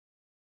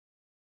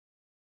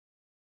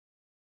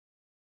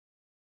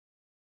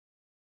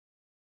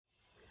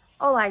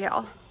Hola,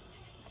 y'all.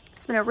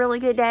 It's been a really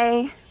good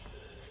day.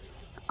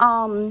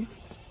 Got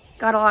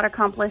a lot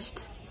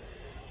accomplished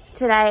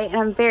today, and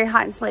I'm very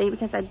hot and sweaty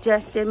because I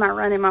just did my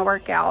run and my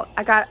workout.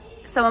 I got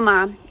some of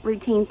my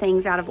routine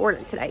things out of order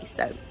today,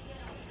 so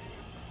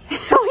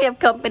we have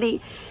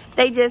company.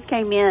 They just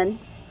came in.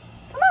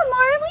 Come on,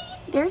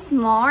 Marley. There's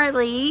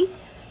Marley.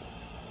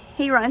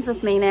 He runs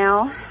with me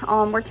now.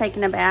 We're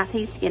taking a bath.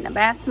 He's getting a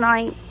bath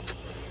tonight,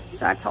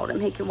 so I told him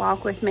he could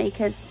walk with me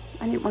because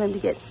I didn't want him to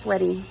get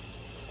sweaty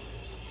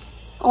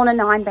on a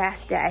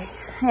non-bath day.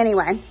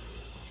 Anyway,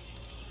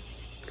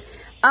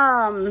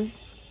 oh,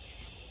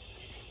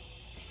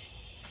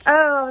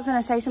 I was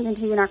gonna say something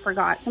to you and I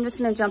forgot, so I'm just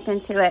gonna jump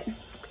into it.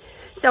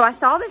 So I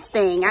saw this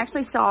thing. I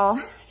actually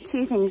saw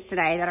two things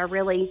today that I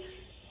really,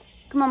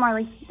 come on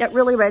Marley, that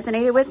really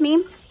resonated with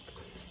me,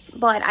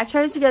 but I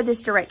chose to go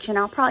this direction.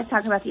 I'll probably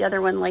talk about the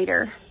other one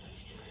later.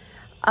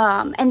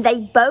 And they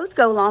both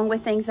go along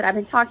with things that I've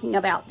been talking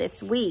about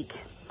this week.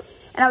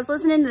 And I was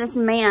listening to this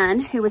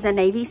man who was a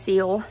Navy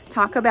SEAL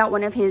talk about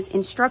one of his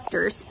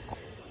instructors.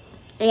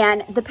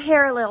 And the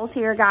parallels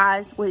here,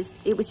 guys,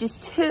 it was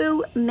just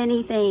too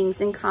many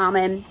things in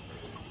common.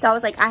 So I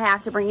was like, I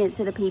have to bring it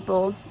to the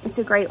people. It's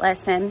a great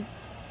lesson.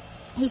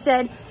 He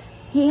said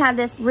he had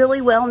this really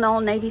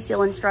well-known Navy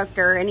SEAL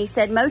instructor. And he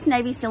said most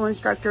Navy SEAL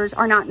instructors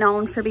are not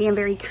known for being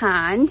very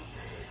kind.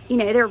 You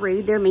know, they're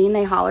rude, they're mean,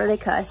 they holler, they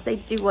cuss, they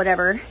do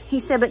whatever.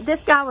 He said, but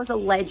this guy was a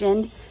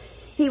legend.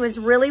 He was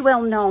really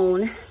well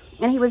known.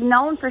 And he was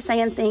known for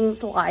saying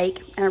things like,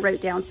 and I wrote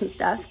down some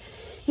stuff.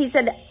 He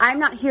said, I'm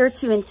not here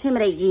to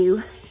intimidate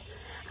you.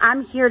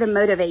 I'm here to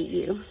motivate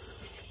you.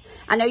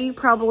 I know you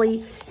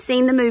probably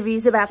seen the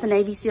movies about the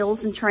Navy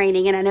SEALs and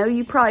training, and I know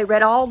you probably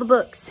read all the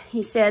books,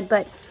 he said,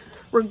 but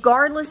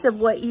regardless of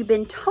what you've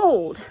been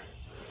told,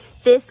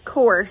 this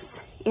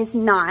course is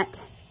not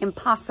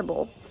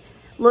impossible.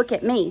 Look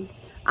at me.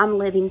 I'm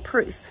living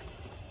proof.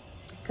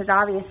 Because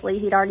obviously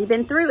he'd already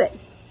been through it.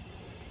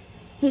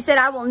 He said,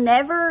 I will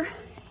never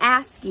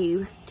ask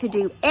you to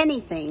do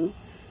anything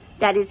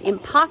that is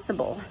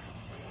impossible,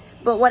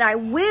 but what I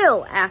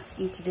will ask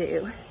you to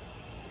do,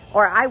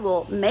 or I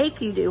will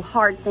make you do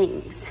hard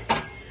things,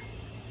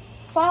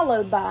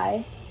 followed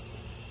by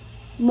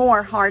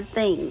more hard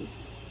things.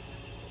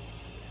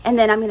 And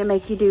then I'm going to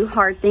make you do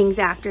hard things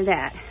after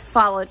that,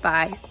 followed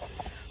by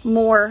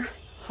more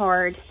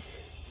hard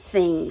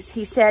things.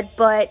 He said,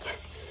 and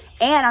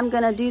I'm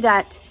going to do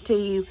that to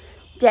you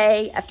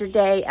day after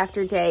day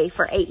after day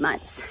for 8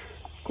 months.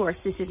 Of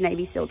course, this is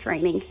Navy SEAL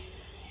training.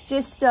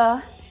 Just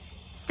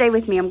stay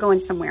with me. I'm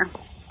going somewhere.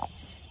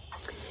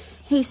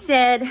 He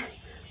said,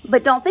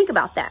 but don't think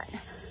about that,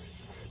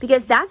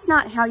 because that's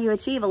not how you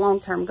achieve a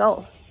long-term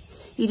goal.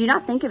 You do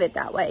not think of it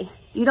that way.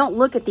 You don't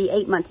look at the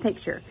 8-month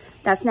picture.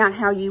 That's not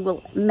how you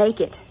will make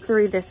it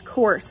through this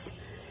course.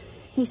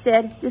 He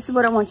said, this is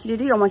what I want you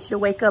to do. I want you to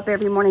wake up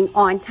every morning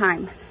on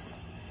time.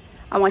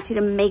 I want you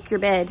to make your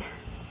bed,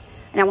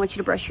 and I want you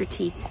to brush your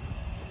teeth.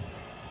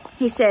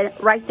 He said,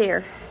 right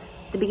there,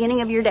 the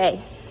beginning of your day,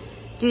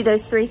 do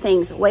those 3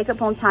 things. Wake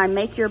up on time,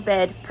 make your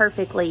bed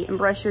perfectly, and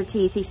brush your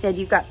teeth. He said,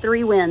 you've got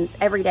 3 wins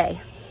every day.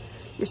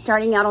 You're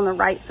starting out on the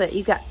right foot.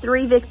 You've got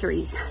 3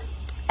 victories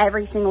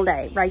every single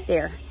day, right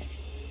there.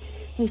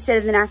 He said,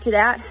 and then after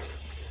that,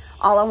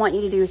 all I want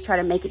you to do is try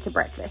to make it to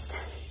breakfast.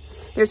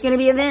 There's going to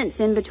be events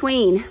in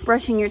between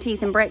brushing your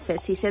teeth and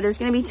breakfast. He said, there's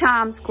going to be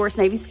times, of course,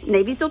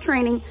 Navy SEAL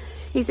training.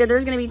 He said,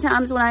 there's going to be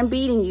times when I'm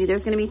beating you.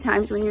 There's going to be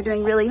times when you're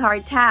doing really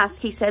hard tasks.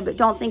 He said, but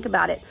don't think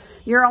about it.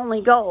 Your only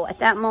goal at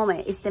that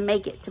moment is to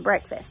make it to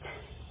breakfast.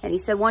 And he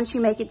said, once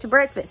you make it to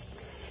breakfast,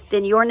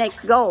 then your next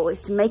goal is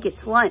to make it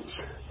to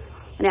lunch.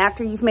 And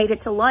after you've made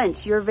it to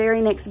lunch, your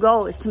very next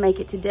goal is to make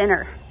it to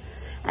dinner.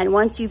 And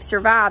once you've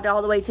survived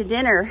all the way to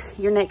dinner,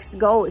 your next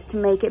goal is to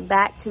make it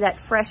back to that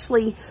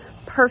freshly,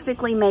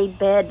 perfectly made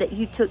bed that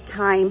you took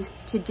time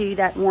to do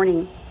that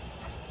morning.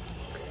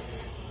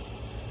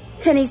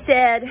 And he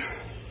said,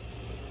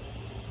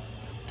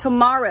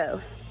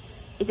 tomorrow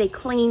is a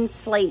clean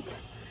slate.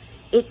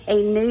 It's a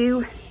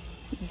new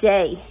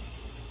day.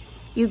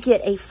 You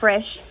get a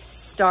fresh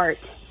start.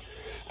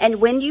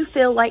 And when you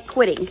feel like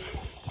quitting,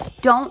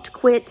 don't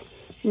quit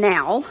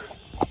now.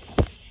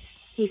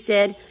 He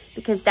said,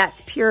 because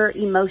that's pure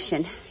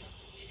emotion.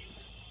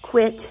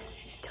 Quit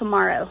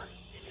tomorrow.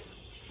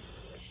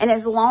 And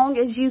as long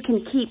as you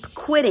can keep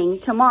quitting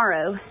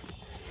tomorrow,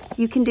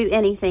 you can do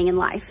anything in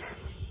life.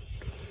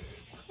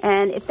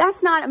 And if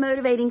that's not a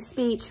motivating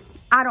speech,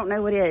 I don't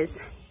know what is.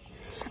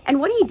 And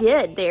what he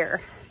did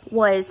there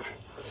was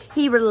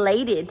he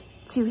related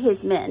to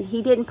his men.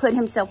 He didn't put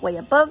himself way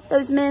above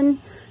those men.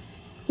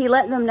 He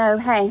let them know,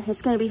 hey,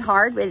 it's going to be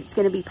hard, but it's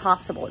going to be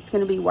possible. It's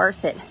going to be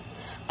worth it.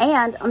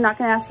 And I'm not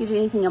going to ask you to do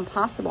anything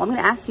impossible. I'm going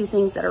to ask you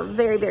things that are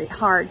very, very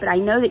hard, but I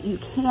know that you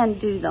can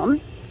do them.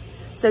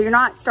 So you're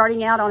not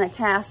starting out on a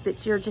task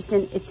that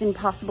it's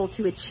impossible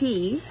to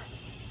achieve.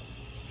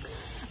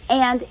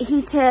 And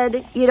he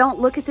said, you don't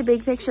look at the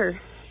big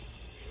picture.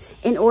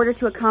 In order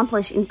to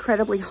accomplish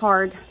incredibly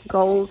hard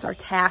goals or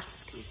tasks,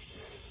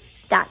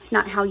 that's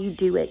not how you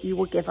do it. You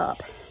will give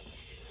up.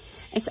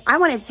 And so I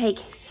wanted to take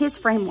his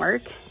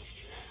framework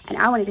and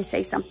I wanted to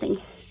say something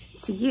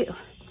to you.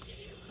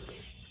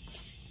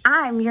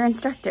 I'm your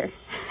instructor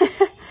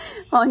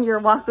on your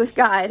walk with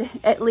God,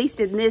 at least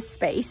in this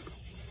space.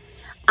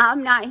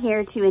 I'm not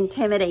here to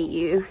intimidate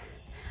you.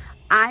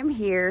 I'm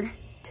here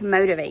to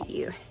motivate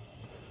you.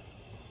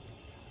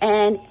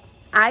 And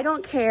I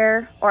don't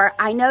care, or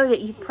I know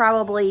that you've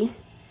probably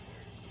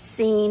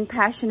seen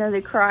Passion of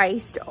the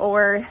Christ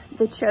or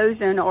The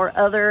Chosen or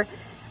other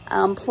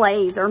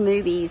plays or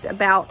movies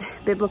about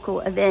biblical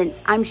events.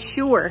 I'm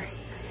sure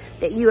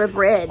that you have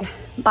read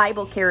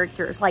Bible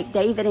characters like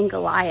David and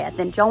Goliath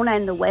and Jonah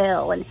and the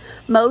whale and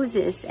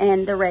Moses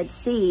and the Red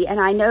Sea. And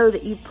I know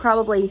that you've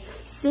probably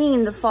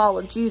seen the fall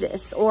of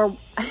Judas or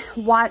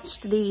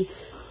watched the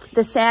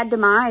sad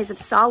demise of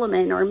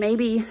Solomon, or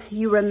maybe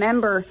you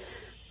remember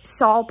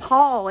Saul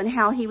Paul and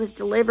how he was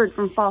delivered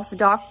from false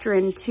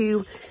doctrine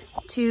to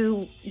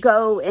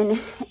go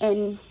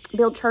and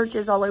build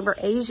churches all over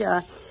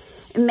Asia.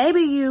 And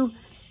maybe you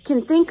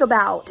can think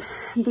about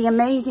the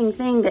amazing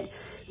thing that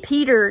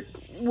Peter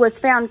was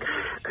found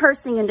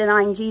cursing and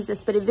denying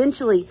Jesus, but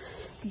eventually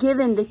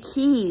given the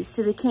keys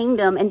to the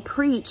kingdom and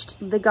preached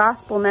the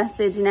gospel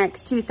message in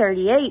Acts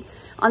 2:38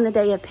 on the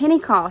day of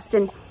Pentecost.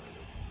 And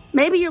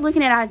maybe you're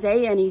looking at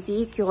Isaiah and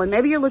Ezekiel, and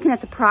maybe you're looking at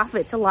the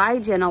prophets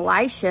Elijah and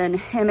Elisha,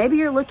 and maybe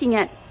you're looking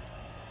at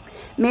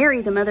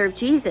Mary, the mother of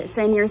Jesus,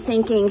 and you're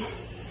thinking,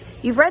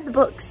 you've read the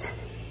books,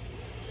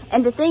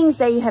 and the things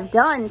they have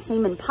done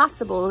seem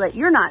impossible, that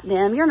you're not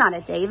them, you're not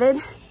a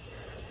David,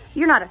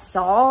 you're not a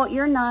Saul,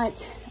 you're not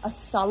a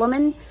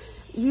Solomon,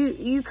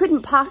 you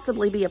couldn't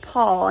possibly be a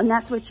Paul. And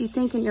that's what you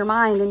think in your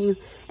mind,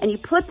 and you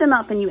put them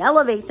up and you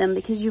elevate them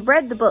because you've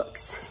read the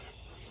books.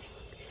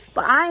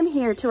 But I'm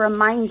here to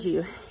remind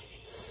you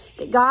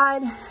that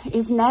God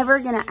is never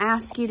going to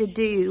ask you to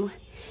do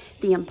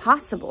the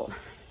impossible,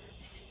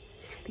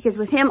 because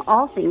with him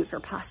all things are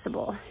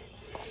possible.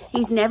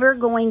 He's never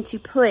going to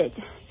put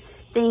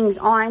things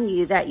on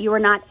you that you are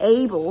not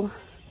able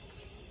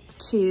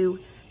to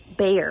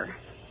bear.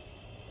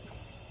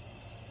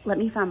 Let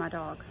me find my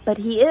dog. But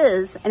he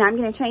is, and I'm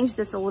going to change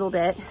this a little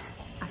bit.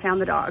 I found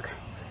the dog.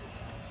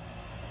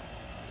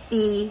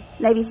 The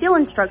Navy SEAL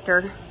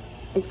instructor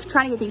is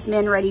trying to get these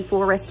men ready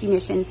for rescue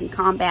missions and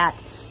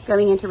combat,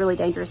 going into really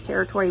dangerous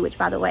territory, which,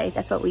 by the way,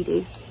 that's what we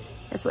do.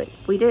 That's what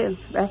we do.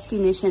 Rescue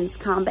missions,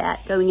 combat,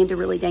 going into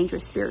really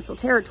dangerous spiritual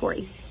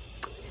territory.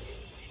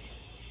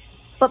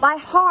 But by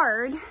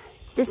hard,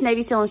 this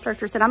Navy SEAL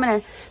instructor said, I'm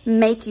going to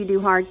make you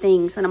do hard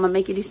things, and I'm going to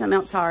make you do something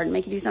else hard, and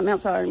make you do something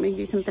else hard, and make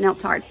you do something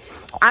else hard.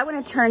 I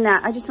want to turn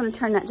that, I just want to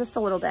turn that just a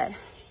little bit.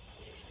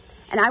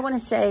 And I want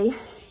to say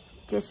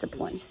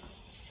discipline.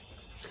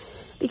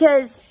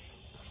 Because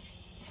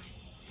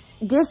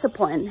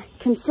discipline,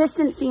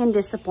 consistency and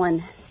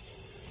discipline,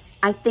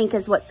 I think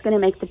is what's going to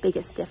make the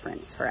biggest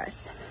difference for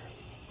us,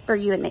 for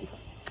you and me.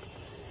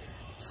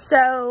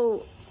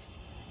 So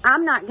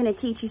I'm not going to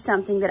teach you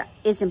something that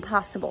is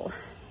impossible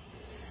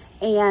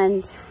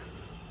and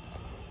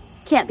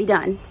can't be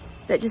done.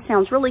 That just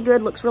sounds really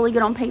good, looks really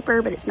good on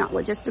paper, but it's not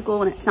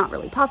logistical and it's not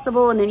really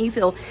possible. And then you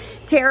feel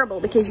terrible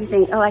because you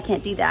think, oh, I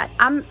can't do that.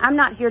 I'm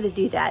not here to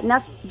do that.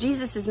 And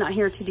Jesus is not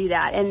here to do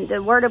that. And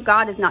the Word of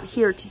God is not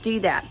here to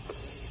do that.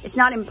 It's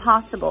not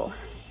impossible,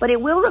 but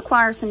it will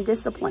require some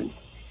discipline.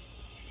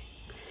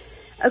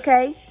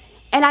 Okay?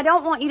 And I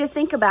don't want you to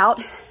think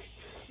about,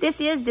 this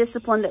is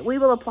discipline that we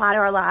will apply to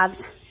our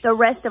lives, the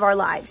rest of our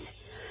lives.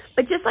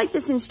 But just like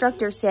this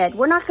instructor said,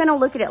 we're not going to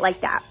look at it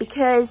like that,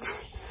 because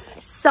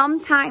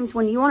sometimes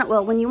when you want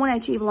to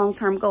achieve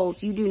long-term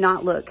goals, you do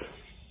not look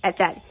at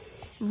that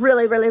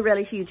really, really,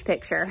 really huge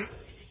picture.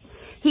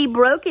 He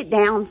broke it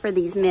down for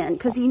these men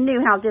because he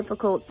knew how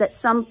difficult that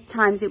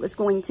sometimes it was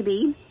going to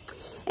be.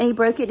 And he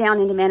broke it down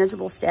into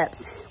manageable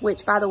steps,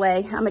 which, by the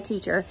way, I'm a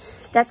teacher.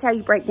 That's how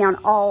you break down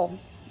all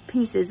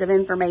pieces of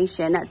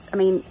information. I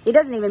mean, it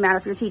doesn't even matter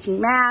if you're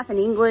teaching math and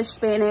English,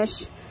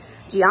 Spanish,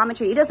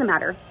 geometry. It doesn't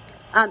matter.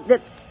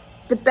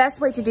 The best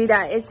way to do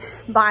that is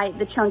by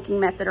the chunking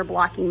method or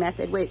blocking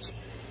method, which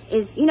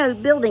is,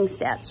 building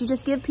steps. You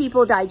just give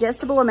people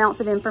digestible amounts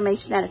of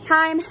information at a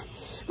time.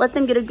 Let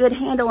them get a good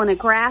handle and a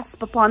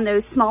grasp upon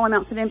those small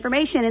amounts of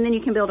information, and then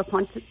you can build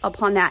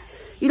upon that.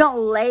 You don't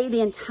lay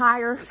the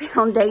entire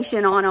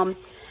foundation on them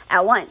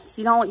at once.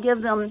 You don't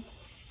give them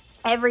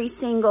every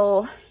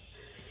single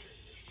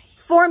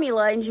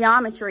formula in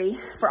geometry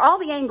for all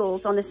the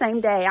angles on the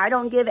same day. I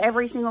don't give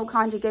every single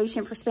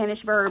conjugation for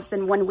Spanish verbs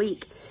in 1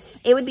 week.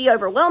 It would be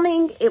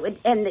overwhelming. It would,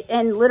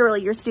 and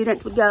literally your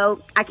students would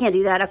go, I can't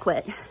do that, I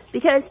quit.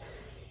 Because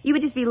you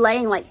would just be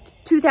laying like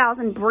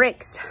 2,000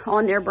 bricks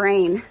on their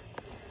brain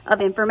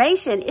of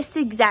information. It's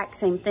the exact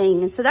same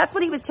thing. And so that's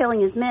what he was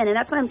telling his men, and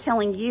that's what I'm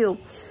telling you.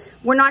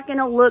 We're not going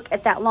to look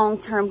at that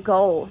long-term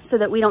goal so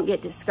that we don't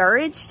get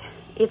discouraged.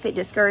 If it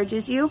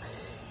discourages you,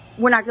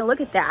 we're not going to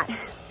look at that.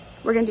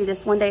 We're going to do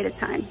this one day at a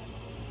time.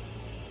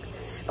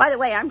 By the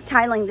way, I'm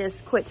titling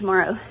this Quit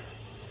Tomorrow.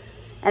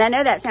 And I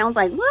know that sounds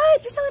like,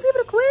 what? You're telling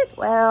people to quit?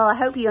 Well, I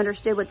hope you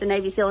understood what the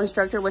Navy SEAL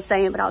instructor was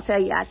saying, but I'll tell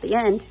you at the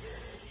end,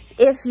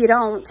 if you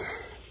don't,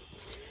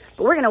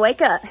 but we're going to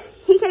wake up.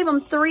 He gave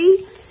them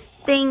 3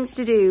 things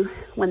to do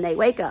when they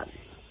wake up.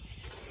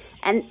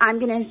 And I'm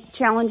going to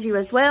challenge you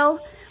as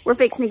well. We're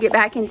fixing to get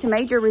back into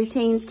major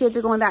routines. Kids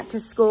are going back to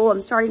school.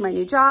 I'm starting my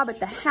new job at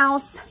the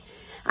house.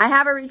 I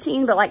have a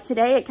routine, but like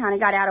today, it kind of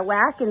got out of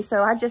whack. And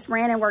so I just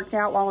ran and worked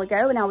out a while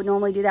ago, and I would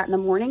normally do that in the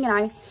morning.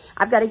 And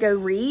I've got to go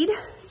read.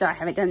 So I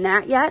haven't done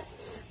that yet,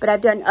 but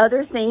I've done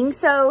other things.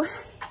 So,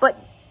 but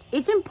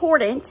it's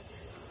important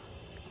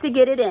to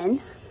get it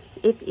in.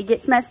 If it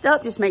gets messed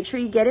up, just make sure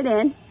you get it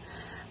in.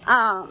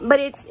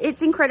 But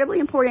it's incredibly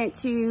important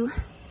to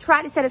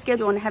try to set a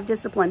schedule and have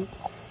discipline.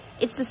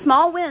 It's the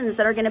small wins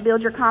that are going to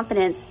build your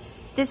confidence.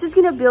 This is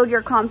going to build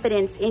your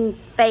confidence in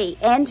faith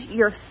and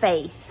your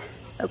faith,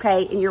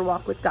 okay, in your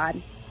walk with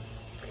God.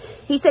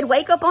 He said,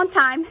 wake up on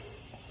time,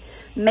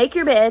 make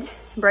your bed,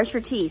 brush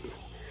your teeth.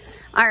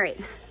 All right.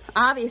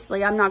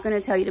 Obviously, I'm not going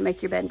to tell you to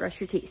make your bed and brush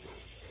your teeth.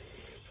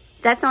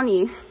 That's on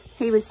you.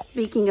 He was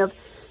speaking of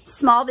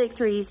small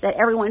victories that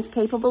everyone's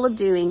capable of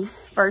doing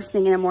first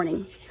thing in the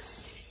morning.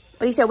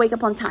 But he said, wake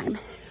up on time.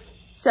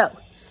 So,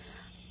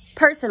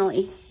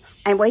 personally,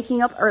 I'm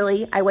waking up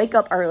early. I wake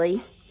up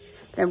early.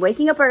 But I'm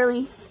waking up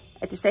early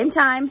at the same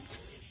time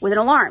with an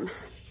alarm.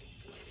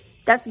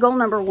 That's goal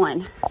number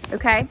 1,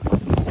 okay?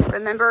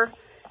 Remember,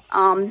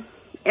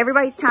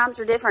 everybody's times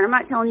are different. I'm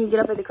not telling you to get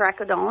up at the crack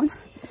of dawn.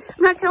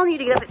 I'm not telling you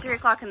to get up at 3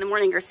 o'clock in the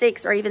morning or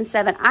 6 or even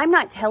 7. I'm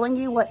not telling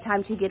you what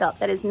time to get up.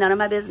 That is none of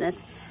my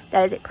business.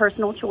 That is a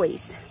personal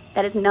choice.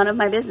 That is none of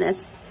my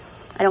business.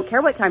 I don't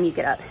care what time you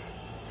get up.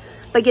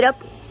 But get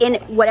up in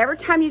whatever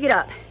time you get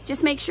up.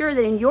 Just make sure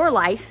that in your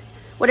life,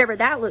 whatever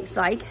that looks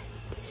like,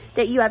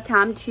 that you have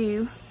time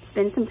to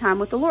spend some time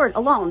with the Lord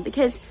alone.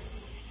 Because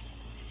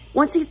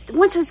once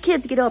those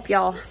kids get up,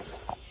 y'all,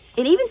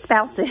 and even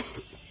spouses,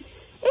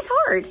 it's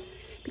hard.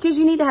 Because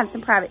you need to have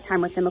some private time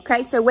with them,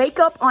 okay? So wake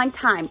up on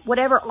time.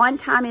 Whatever on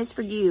time is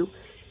for you,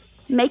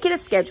 make it a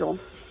schedule.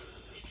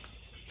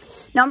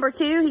 Number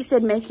 2, he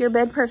said, make your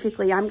bed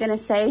perfectly. I'm going to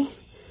say,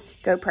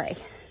 go pray.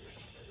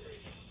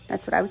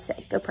 That's what I would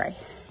say. Go pray.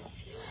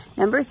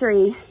 Number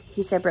 3,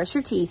 he said, brush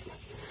your teeth.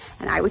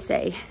 And I would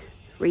say,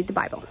 read the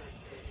Bible.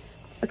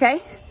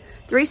 Okay?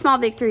 3 small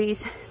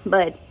victories,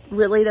 but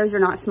really those are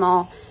not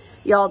small.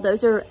 Y'all,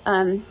 those are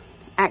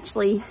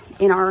actually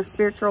in our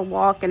spiritual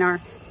walk, in our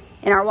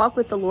walk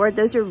with the Lord,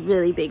 those are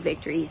really big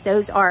victories.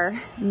 Those are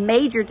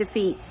major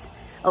defeats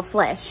of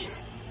flesh.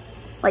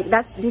 Like,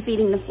 that's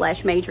defeating the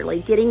flesh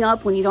majorly. Getting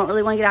up when you don't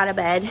really want to get out of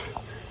bed.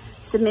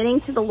 Submitting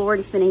to the Lord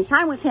and spending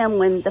time with him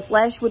when the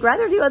flesh would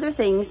rather do other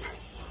things.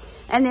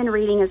 And then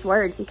reading his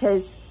word,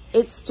 because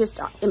it's just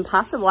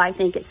impossible, I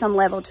think, at some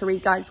level to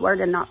read God's word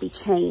and not be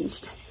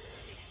changed.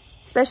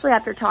 Especially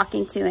after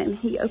talking to him.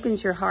 He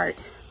opens your heart.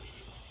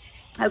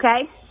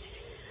 Okay?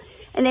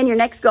 And then your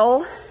next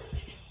goal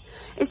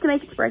is to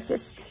make it to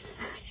breakfast.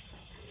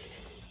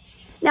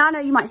 Now, I know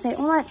you might say,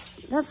 well,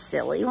 that's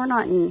silly. We're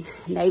not in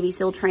Navy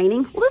SEAL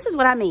training. Well, this is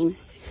what I mean.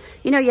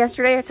 You know,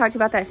 yesterday I talked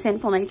about that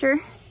sinful nature.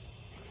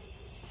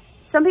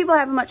 Some people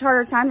have a much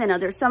harder time than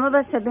others. Some of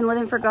us have been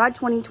living for God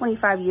 20,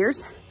 25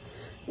 years.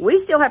 We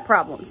still have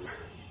problems.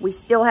 We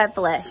still have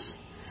flesh.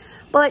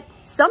 But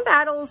some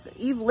battles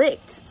you've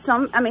licked.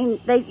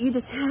 You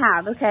just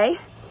have, okay?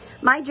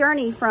 My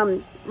journey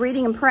from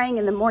reading and praying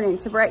in the morning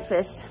to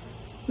breakfast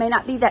may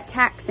not be that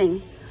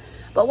taxing.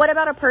 But what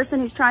about a person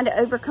who's trying to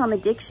overcome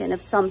addiction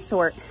of some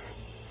sort?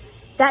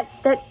 That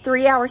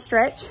 3-hour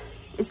stretch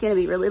is going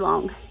to be really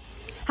long.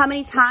 How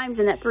many times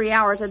in that 3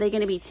 hours are they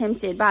going to be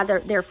tempted by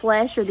their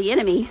flesh or the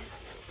enemy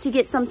to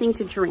get something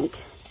to drink?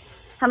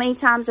 How many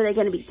times are they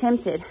going to be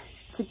tempted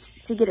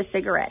to get a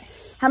cigarette?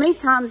 How many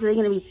times are they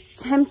going to be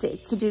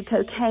tempted to do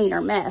cocaine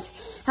or meth?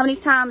 How many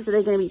times are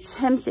they going to be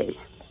tempted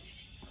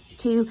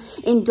to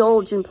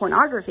indulge in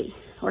pornography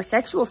or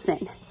sexual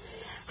sin?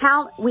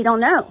 We don't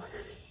know.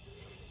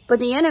 But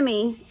the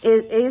enemy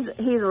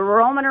he's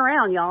roaming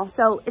around, y'all.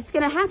 So it's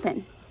going to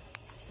happen.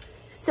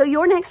 So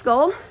your next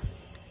goal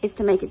is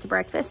to make it to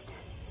breakfast.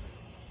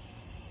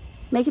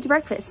 Make it to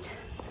breakfast.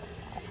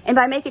 And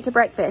by make it to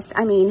breakfast,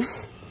 I mean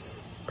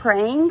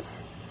praying,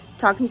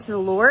 talking to the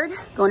Lord,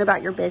 going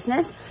about your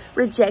business,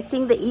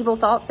 rejecting the evil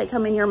thoughts that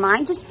come in your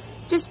mind,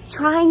 just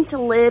trying to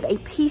live a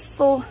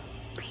peaceful,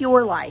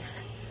 pure life.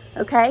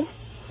 Okay?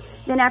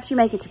 Then after you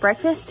make it to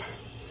breakfast,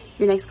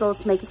 your next goal is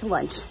to make it to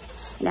lunch.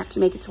 And after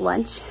you make it to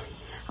lunch,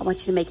 I want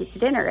you to make it to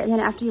dinner. And then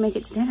after you make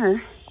it to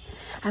dinner,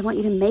 I want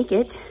you to make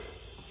it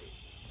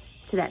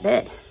to that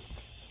bed.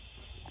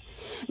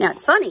 Now,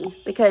 it's funny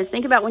because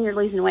think about when you're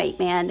losing weight,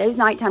 man. Those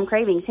nighttime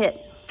cravings hit.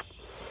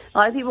 A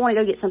lot of people want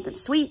to go get something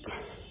sweet.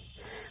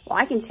 Well,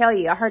 I can tell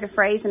you, I heard a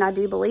phrase, and I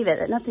do believe it,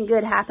 that nothing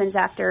good happens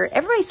after,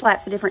 everybody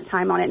slaps a different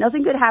time on it.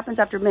 Nothing good happens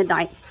after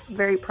midnight.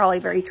 Probably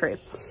very true.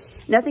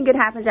 Nothing good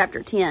happens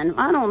after 10.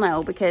 I don't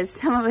know, because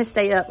some of us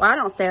stay up. Well, I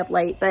don't stay up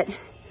late, but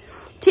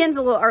 10's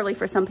a little early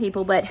for some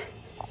people, but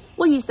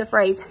we'll use the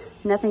phrase,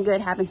 nothing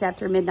good happens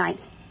after midnight.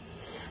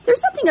 There's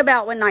something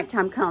about when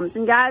nighttime comes,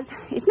 and guys,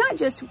 it's not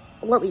just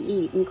what we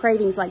eat and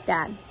cravings like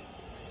that.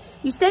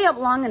 You stay up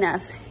long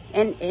enough,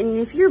 and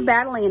if you're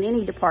battling in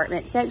any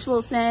department,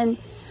 sexual sin,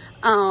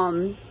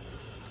 Food,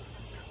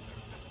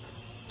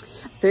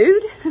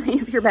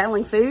 if you're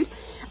battling food,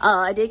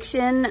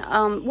 addiction,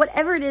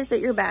 whatever it is that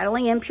you're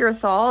battling, impure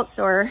thoughts,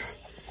 or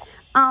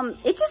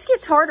it just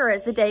gets harder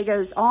as the day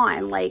goes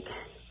on. Like,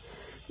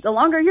 the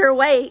longer you're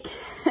awake,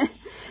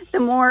 the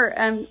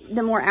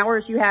more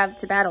hours you have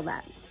to battle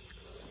that.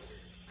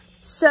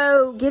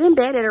 So get in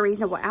bed at a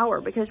reasonable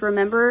hour, because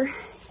remember,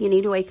 you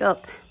need to wake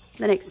up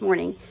the next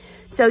morning.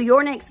 So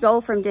your next goal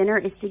from dinner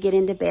is to get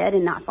into bed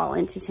and not fall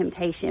into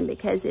temptation,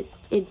 because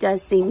it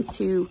does seem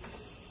to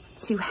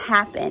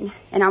happen.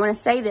 And I want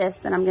to say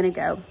this, and I'm going to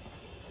go.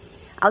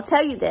 I'll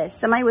tell you this.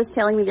 Somebody was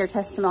telling me their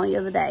testimony the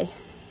other day.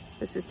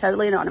 This is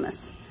totally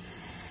anonymous.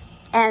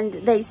 And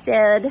they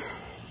said,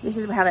 this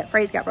is how that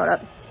phrase got brought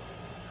up.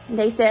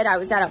 They said, I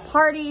was at a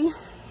party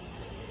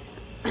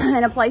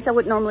in a place I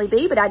wouldn't normally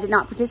be, but I did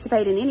not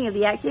participate in any of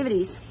the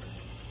activities.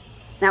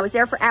 And I was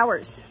there for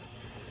hours.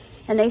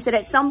 And they said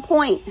at some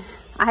point,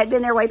 I had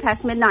been there way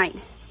past midnight.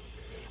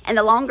 And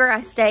the longer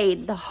I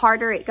stayed, the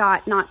harder it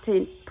got not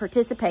to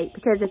participate,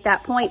 because at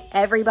that point,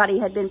 everybody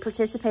had been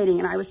participating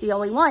and I was the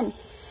only one.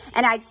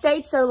 And I'd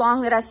stayed so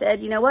long that I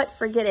said, you know what,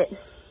 forget it.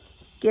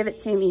 Give it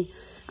to me.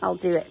 I'll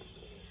do it.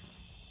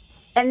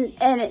 And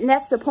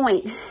that's the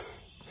point.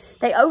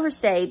 They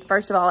overstayed,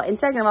 first of all. And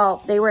second of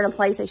all, they were in a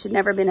place they should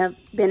never been at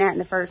in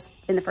the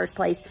first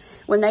place.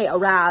 When they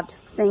arrived,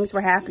 things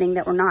were happening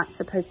that were not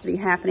supposed to be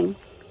happening.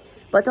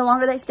 But the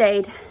longer they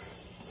stayed,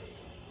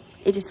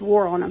 it just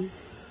wore on them.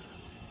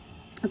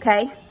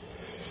 Okay? And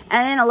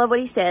then I love what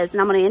he says,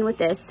 and I'm going to end with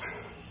this.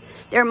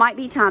 There might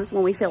be times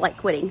when we feel like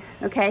quitting,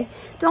 okay?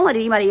 Don't let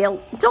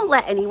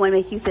anyone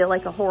make you feel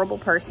like a horrible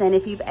person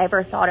if you've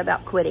ever thought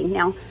about quitting.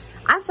 Now,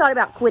 I've thought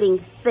about quitting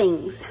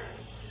things.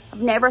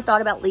 I've never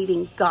thought about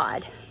leaving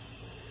God.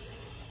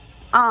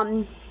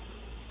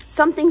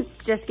 Some things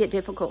just get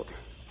difficult,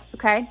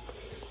 okay?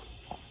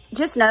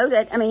 Just know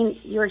that, I mean,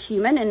 you're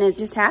human and it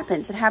just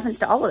happens. It happens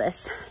to all of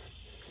us.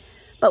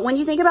 But when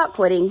you think about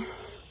quitting,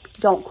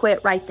 don't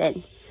quit right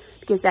then,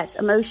 because that's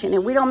emotion,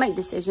 and we don't make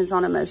decisions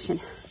on emotion,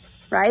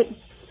 right?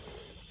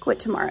 Quit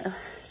tomorrow.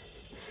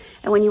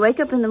 And when you wake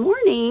up in the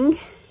morning,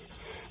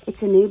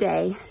 it's a new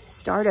day.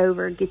 Start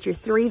over, get your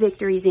 3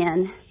 victories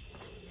in.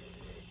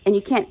 And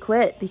you can't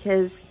quit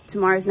because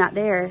tomorrow's not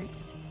there.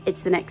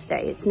 It's the next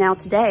day. It's now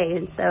today.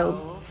 And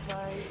so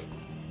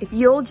if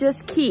you'll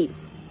just keep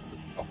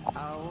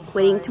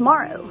quitting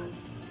tomorrow,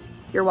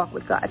 your walk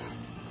with God,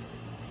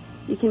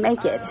 you can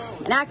make it.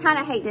 And I kind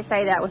of hate to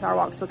say that with our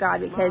walks with God,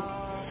 because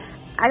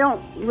I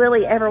don't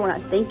really ever want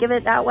to think of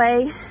it that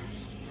way.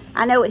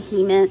 I know what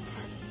he meant.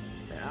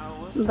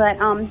 But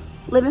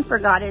living for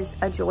God is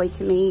a joy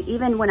to me,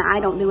 even when I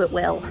don't do it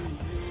well.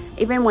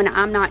 Even when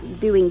I'm not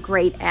doing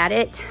great at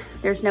it,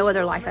 there's no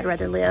other life I'd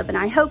rather live. And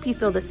I hope you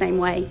feel the same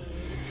way.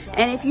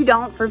 And if you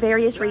don't, for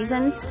various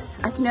reasons,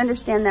 I can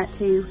understand that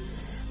too.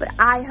 But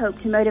I hope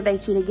to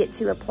motivate you to get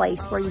to a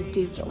place where you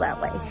do feel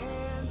that way.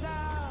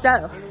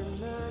 So,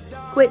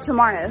 quit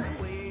tomorrow.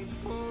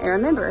 And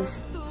remember,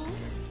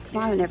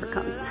 tomorrow never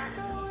comes.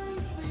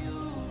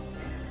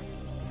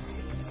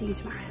 See you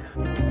tomorrow.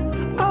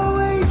 I'll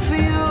wait for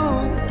you.